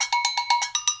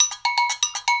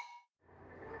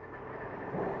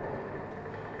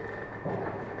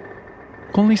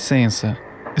Com licença,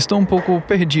 estou um pouco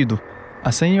perdido.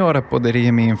 A senhora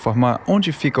poderia me informar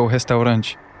onde fica o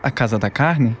restaurante? A casa da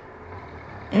carne?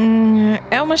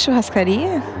 É uma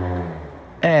churrascaria?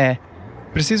 É,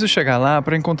 preciso chegar lá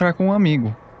para encontrar com um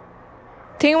amigo.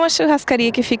 Tem uma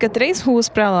churrascaria que fica 3 ruas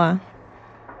pra lá.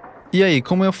 E aí,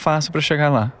 como eu faço para chegar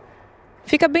lá?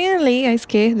 Fica bem ali, à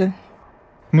esquerda.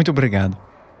 Muito obrigado.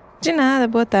 De nada,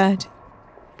 boa tarde.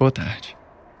 Boa tarde.